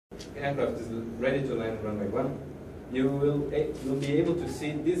aircraft is ready to land runway 1, you'll be able to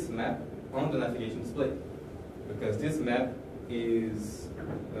see this map on the navigation display, because this map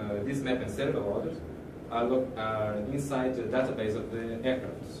and several others are inside the database of the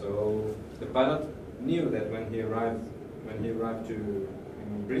aircraft. So the pilot knew that when he arrived to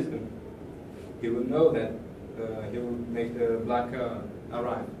Brisbane, he would know that he would make the black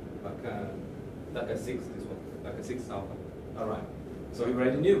arrive, like a 6, this one, like a 6 alpha arrive. So he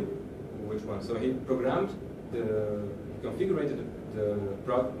already knew which one. So he programmed configured the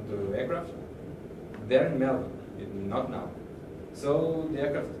aircraft there in Melbourne, not now. So the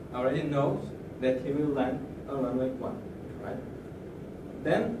aircraft already knows that he will land on runway 1, right?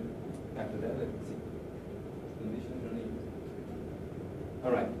 Then, after that, let's see. Conditions running.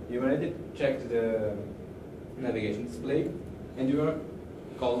 All right, you already checked the navigation display, and you are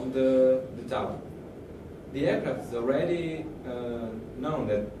called the tower. The aircraft is already known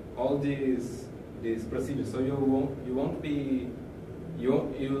that all these procedures, so you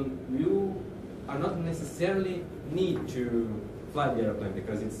are not necessarily need to fly the airplane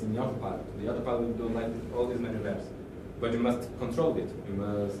because it's in the autopilot. The autopilot will do like all these maneuvers, but you must control it. You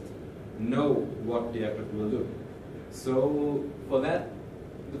must know what the aircraft will do. So for that,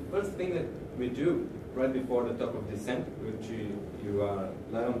 the first thing that we do right before the top of descent, which you are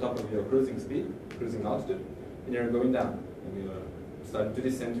right on top of your cruising speed, cruising altitude, and you're going down, and you are starting to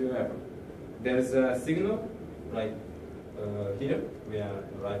descend to your aircraft. There's a signal, like here, we are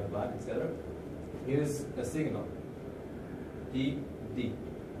right black, etc. Here's a signal, D,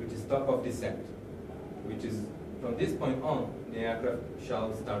 which is top of descent, which is from this point on, the aircraft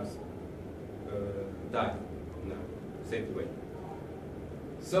shall start dive in a safety way.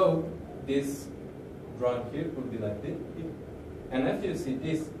 So this drawing here would be like this, and after you see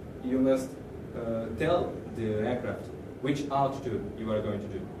this, you must tell the aircraft which altitude you are going to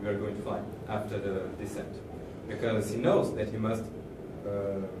do, you are going to fly after the descent, because he knows that he must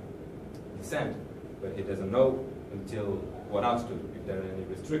descend, but he doesn't know until what altitude, if there are any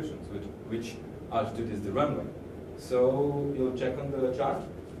restrictions, which altitude is the runway. So you'll check on the chart.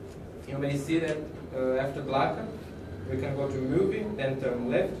 You may see that after Glaka, we can go to movie, then turn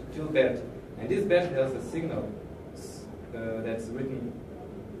left till bed. And this bed has a signal that's written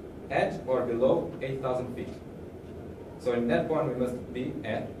at or below 8,000 feet. So in that point, we must be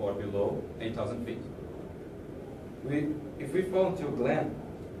at or below 8,000 feet. If we fall to Glen,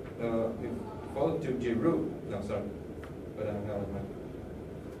 if we fall to Giroux, no, sorry, but I'm not at my.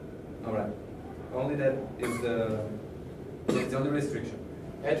 All right, only that is the only restriction.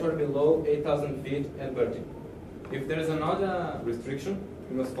 At or below 8,000 feet and vertical. If there is another restriction,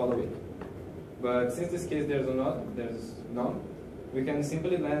 we must follow it. But since this case there's none, we can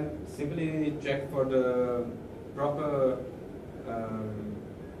simply check for the proper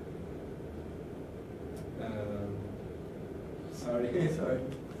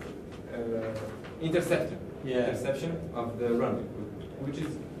interception of the runway, which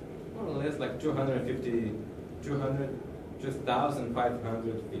is more or less like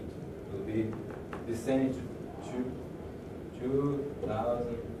 2,500 feet. Will be descending to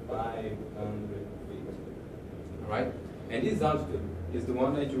 2,500 feet. All right, and this altitude is the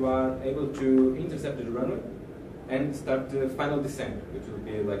one that you are able to intercept the runway and start the final descent, which will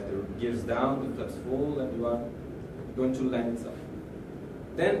be like the gears down, the flaps full, and you are going to land itself.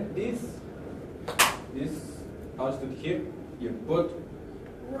 Then this altitude here, you put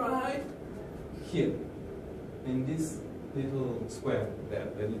right here in this little square there,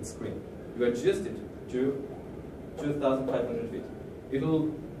 the little screen. You adjust it to 2,500 feet. It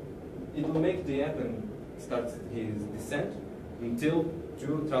will make the airplane start his descent until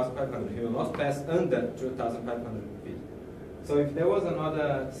 2,500. He will not pass under 2,500 feet. So if there was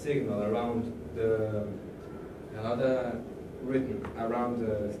another signal around another written around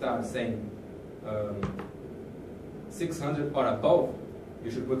the star saying 600 or above,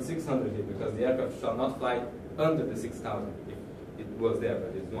 you should put 600 here, because the aircraft shall not fly under the 6,000 if it was there,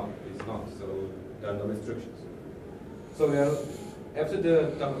 but it's not. So there are no restrictions. So we are after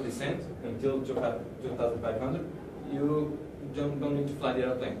the top of descent until 2,500. You don't need to fly the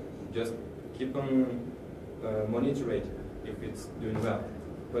airplane. Just keep on monitoring if it's doing well.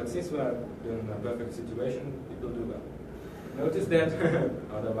 But since we are doing a perfect situation, it will do well. Notice that,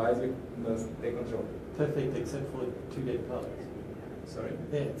 otherwise we must take control. Perfect, except for 2 dead pilots. Sorry?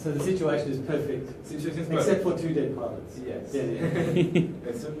 Yeah, so the situation is perfect. Situation is except perfect. for 2 dead pilots. Yes. Yeah.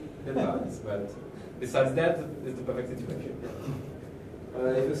 Except dead pilots, but besides that, it's the perfect situation.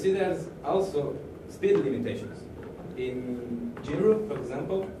 If you see, there's also speed limitations. In Giro, for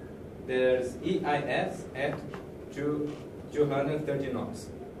example, there's EIS at 230 knots.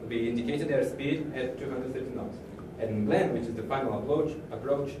 we indicated their speed at 230 knots. And Glen, which is the final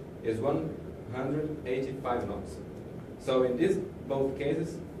approach is 185 knots. So in these both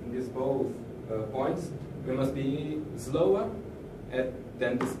cases, in these both points, we must be slower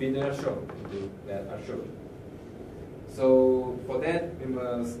than the speed that are shown. So for that,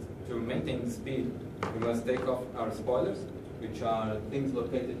 to maintain the speed, we must take off our spoilers, which are things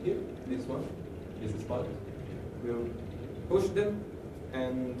located here. This one is the spoiler. We'll push them,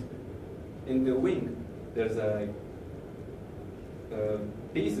 and in the wing, there's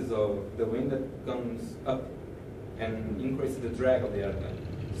pieces of the wing that comes up and increases the drag of the airplane.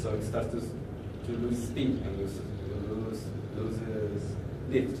 So it starts to lose speed and loses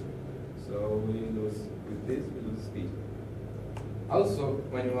lift. So we lose, with this, we lose speed. Also,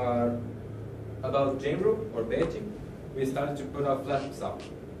 when you are about Jamrope or beaching, we start to put our flaps out.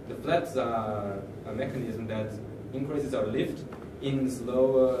 The flaps are a mechanism that increases our lift in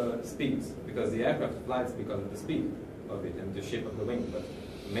slower speeds, because the aircraft flies because of the speed of it and the shape of the wing, but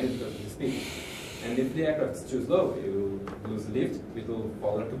mainly because of the speed. And if the aircraft is too slow, you lose lift, it will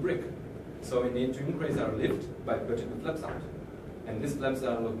fall like a brick. So we need to increase our lift by putting the flaps out. And these flaps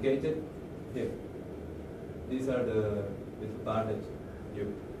are located here. These are the little bar that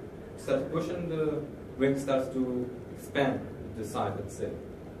you start pushing, the wing starts to expand the side, let's say.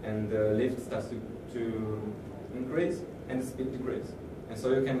 And the lift starts to increase and the speed decrease. And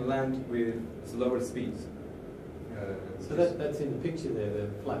so you can land with slower speeds. So that's in the picture there, the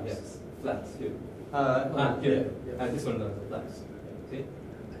flaps? Yes, flaps here. Here. Yeah. This one are the flaps. See?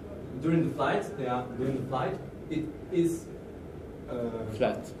 During the flight, it is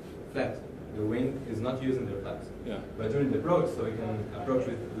flat. Flat. The wing is not using their flaps. Yeah. But during the approach, so we can approach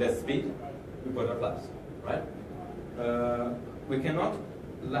with less speed, we put our flaps, right? We cannot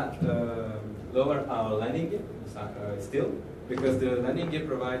lower our landing gear still, because the landing gear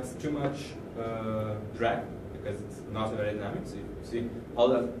provides too much drag, because it's not very dynamic. So you see all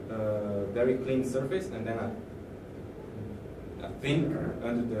that very clean surface, and then a thing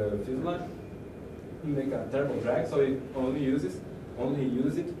under the fuselage, you make a terrible drag. So it only use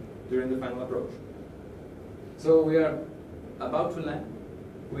it during the final approach. So we are about to land.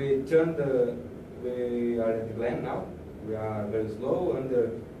 We are at the Glen now. We are very slow,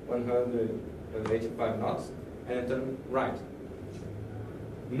 under 185 knots, and turn right.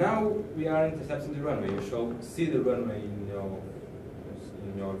 Now we are intercepting the runway. You should see the runway in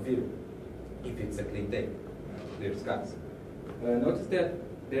your view, if it's a clean day, clear skies. Notice that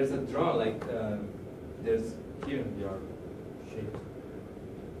there's a draw, like there's here in your shape.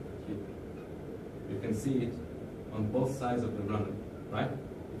 Here. You can see it on both sides of the runway, right?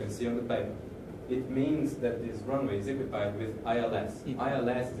 You can see on the paper. It means that this runway is equipped with ILS.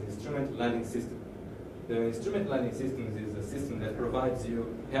 ILS is an instrument landing system. The instrument landing system is a system that provides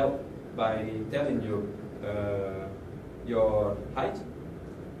you help by telling you your height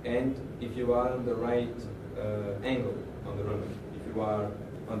and if you are on the right angle on the runway. If you are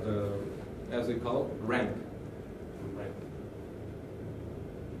on the, as we call, rank.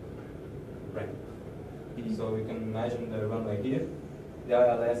 So we can imagine the runway here. The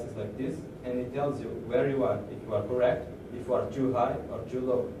ILS is like this, and it tells you where you are, if you are correct, if you are too high or too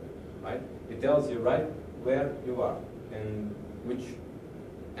low, right? It tells you right where you are and which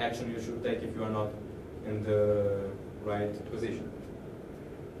action you should take if you are not in the right position.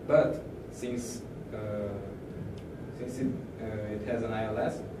 But since it has an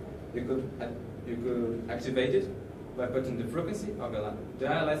ILS, you could activate it by putting the frequency of the line. The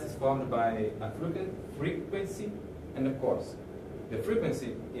ILS is formed by a frequency and a course. The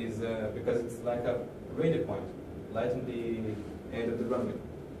frequency is because it's like a radio point, right in the end of the runway.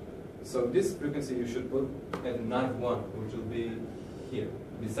 So this frequency you should put at nav 1, which will be here,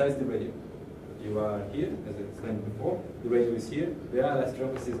 besides the radio. You are here, as I explained before. The radio is here. The ILS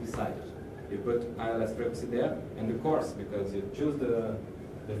frequency is beside it. You put ILS frequency there, and the course, because you choose the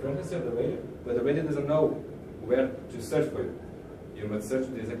frequency of the radio, but the radio doesn't know where to search for you. You must search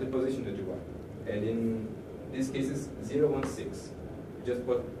the exact position that you are. And in this case, it's 016. You just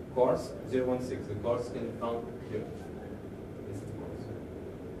put course 016. The course can be found here. This is the course.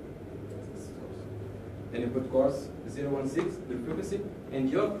 This is the course. Then you put course 016, the frequency, and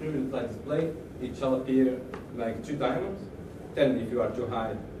your premium flight display, it shall appear like two diamonds, telling if you are too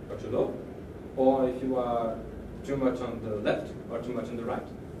high or too low, or if you are too much on the left or too much on the right.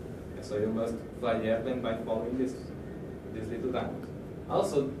 And so you must fly the airplane by following this little diamond.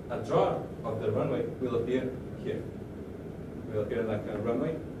 Also, a draw of the runway will appear here. Will appear like a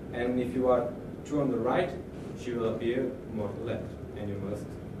runway, and if you are too on the right, she will appear more to the left, and you must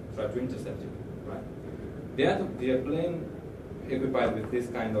try to intercept it. Right? The airplane equipped with this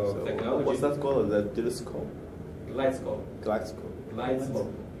kind of technology. What's that called? The telescope? Light scope. Glasgow. Light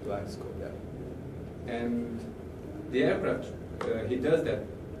scope. Glasgow, yeah. And the aircraft, he does that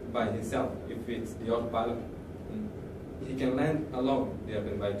by himself. If it's the autopilot, he can land alone the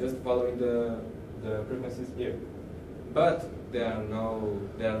airplane by just following the frequencies here. But there are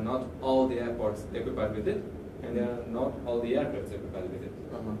not all the airports equipped with it, and there are not all the aircrafts equipped with it.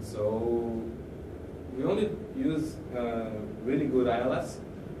 So we only use really good ILS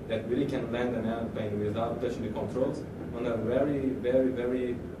that really can land an airplane without touching the controls on a very, very,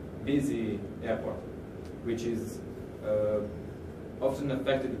 very busy airport, which is often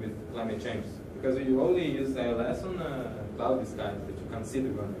affected with climate change. Because you only use ILS on cloudy skies that you can't see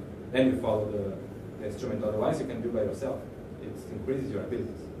the runway. Then you follow the instrument, otherwise you can do by yourself. It increases your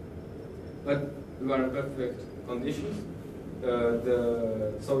abilities. But you are in perfect conditions,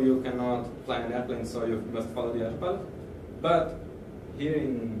 so you cannot fly an airplane, so you must follow the autopilot. But here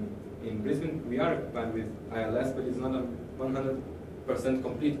in Brisbane, we are equipped with ILS, but it's not a 100%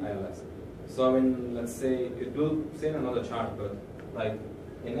 complete ILS. So in, let's say, it will say in another chart, but like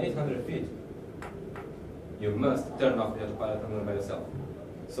in 800 feet, you must turn off the autopilot and run by yourself.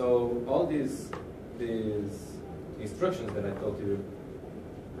 So all these instructions that I told you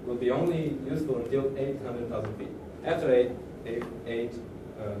will be only useful until 800,000 feet. After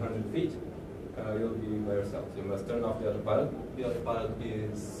 800 feet, you'll be by yourself. You must turn off the autopilot. The autopilot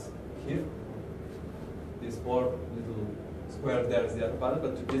is here. This 4 little square there is the autopilot,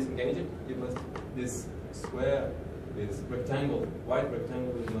 but to disengage it, you must, this square, this rectangle, white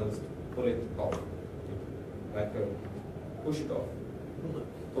rectangle, you must pull it off. Like push it off.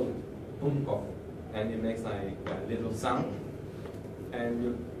 Pull it off. And it makes like a little sound, and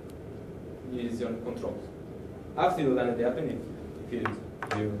you use your controls. After you landed the airplane, if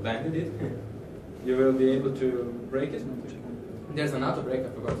you landed it, you will be able to brake it. There's an auto brake, I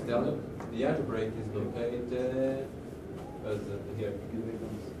forgot to tell you. The auto brake is located here.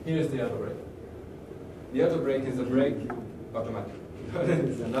 Here's the auto brake. The auto brake is a brake automatic.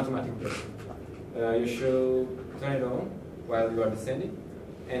 It's an automatic brake. You should turn it on while you are descending.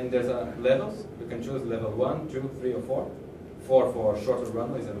 And there's levels. You can choose level 1, 2, 3, or 4. 4 for shorter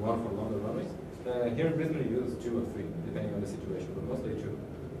runways and 1 for longer runways. Here in Brisbane, you use 2 or 3, depending on the situation, but mostly 2.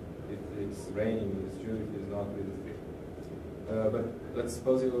 If it's raining, use 2. If it's not, use 3. But let's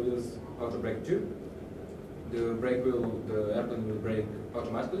suppose you will use auto brake 2. The airplane will brake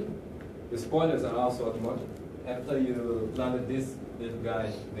automatically. The spoilers are also automatic. After you landed this little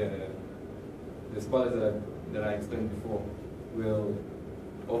guy, the spoilers that I explained before will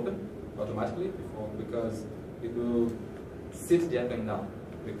open automatically because it will sit the airplane down.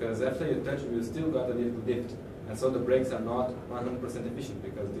 Because after you touch it, you still got a little lift, and so the brakes are not 100% efficient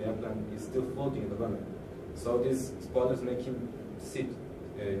because the airplane is still floating in the runway. So these spoilers make him sit.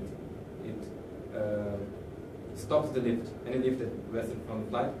 It stops the lift. Any lift that rested from the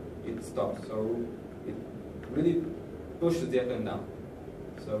flight, it stops. So it really pushes the airplane down.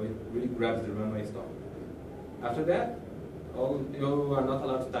 So it really grabs the runway stop. After that, you are not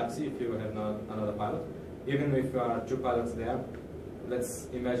allowed to taxi if you have not another pilot. Even if there are 2 pilots there, let's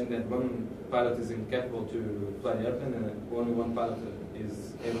imagine that one pilot is incapable to fly the airplane and only one pilot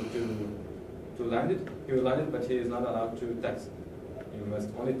is able to land it. He will land it, but he is not allowed to taxi. You must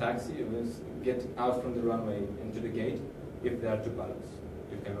only taxi, you must get out from the runway into the gate if there are 2 pilots.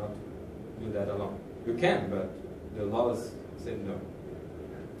 You cannot do that alone. You can, but the laws say no.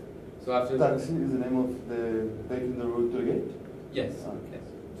 So after taxi is the name of the taking the route to the gate? Yes. Okay. Yes.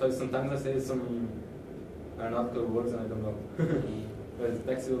 So sometimes I say some aeronautical words and I don't know. But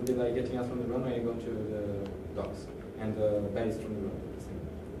taxi will be like getting out from the runway and go to the docks, and the base from the runway.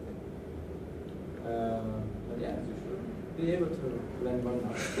 But yeah, you should be able to land one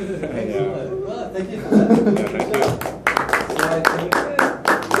now. Excellent. Well, thank you for that. So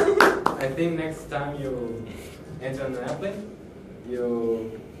I think next time you enter an airplane,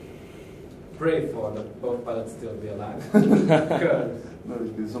 you pray for that both pilots still be alive. Because no,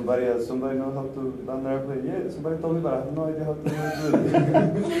 somebody knows how to land an airplane. Yeah, somebody told me, but I have no idea how to do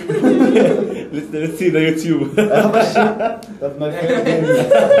it. Let's see the YouTube. That's my favorite game.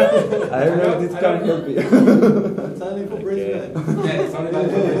 I heard this come from It's only for Brisbane. yeah, it's only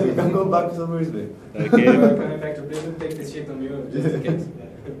like You can go back to some Brisbane. Okay. coming back to Brisbane, take this shit on you just in case.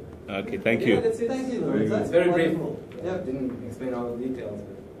 Okay, thank Yeah, you. that's it. Thank you, Lorenzo. It's very brief. Wonderful. Yeah, didn't explain all the details.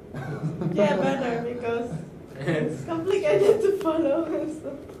 Yeah, better because it's complicated to follow and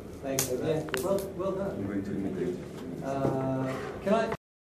stuff. Thanks for that. Well done. I'm going to imitate. Can I?